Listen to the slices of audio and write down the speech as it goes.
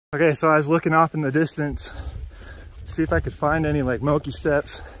Okay, so I was looking off in the distance, see if I could find any like Moki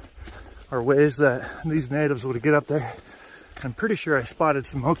steps or ways that these natives would get up there. I'm pretty sure I spotted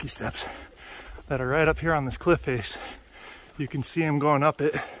some Moki steps that are right up here on this cliff face. You can see them going up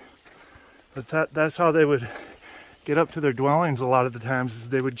it, but that's how they would get up to their dwellings a lot of the times, is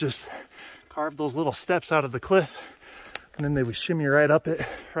they would just carve those little steps out of the cliff, and then they would shimmy right up it,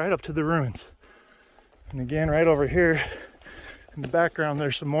 right up to the ruins. And again, right over here in the background,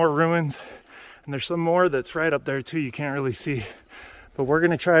 there's some more ruins, and there's some more that's right up there too, you can't really see. But we're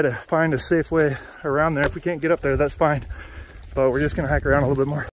gonna try to find a safe way around there. If we can't get up there, that's fine. But we're just gonna hike around a little bit more.